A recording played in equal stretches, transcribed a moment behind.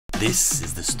This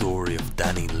is the story of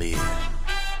Danny Lear,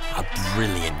 a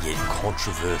brilliant yet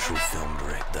controversial film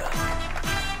director.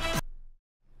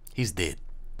 He's dead.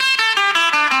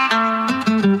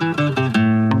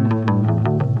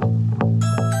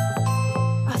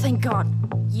 Oh, thank God.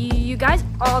 You guys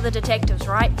are the detectives,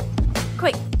 right?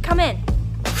 Quick, come in.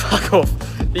 Fuck off.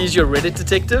 These your Reddit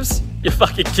detectives? You're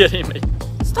fucking kidding me.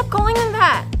 Stop calling them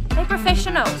that. They're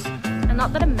professionals. And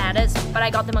not that it matters, but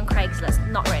I got them on Craigslist,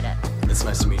 not Reddit. It's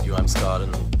nice to meet you. I'm Scott,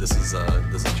 and this is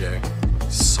Jerry.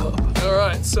 Sup?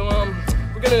 Alright, so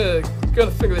we're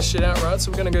gonna figure this shit out, right?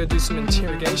 So we're gonna go do some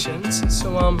interrogations.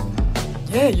 So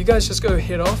yeah, you guys just go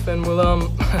head off and we'll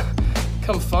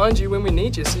come find you when we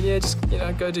need you. So yeah, just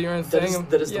go do your own thing.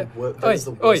 That is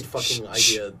the worst fucking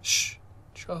idea. Shh.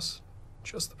 Trust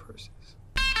the process.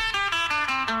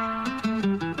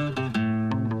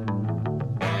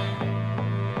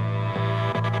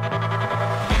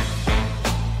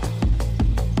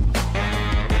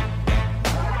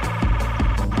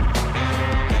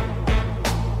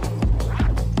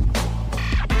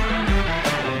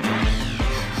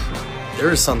 There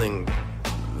is something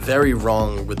very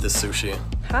wrong with this sushi.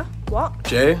 Huh? What?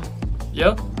 Jay,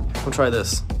 Yeah? come try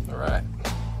this. Alright.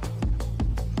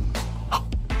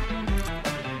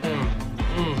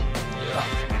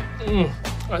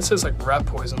 It says like rat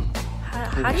poison.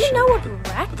 How do you know what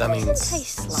rat But that poison means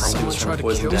tastes like? someone Someone tried to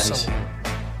poison kill Danny. someone.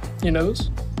 Your nose?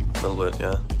 A little bit,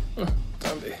 yeah.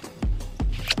 Don't be.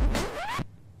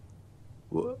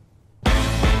 What?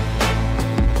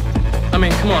 I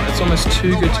mean, come on, it's almost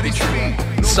too good to be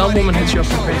true. Some woman hits you up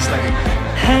and face like,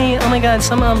 hey, oh my god,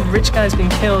 some rich guy's been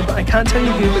killed, but I can't tell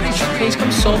you who, but could you please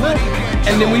come solve it?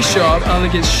 And then we show up, either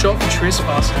get shot for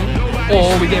trespassing,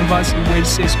 or we get invited to the weird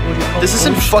sex orgy. This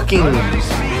isn't fucking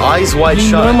Eyes Wide You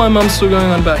Shut. know my mum's still going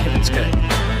on about him, it's gay.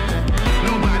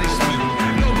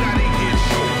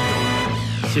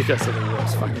 You guys are the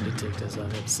worst fucking detectives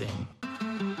I've ever seen.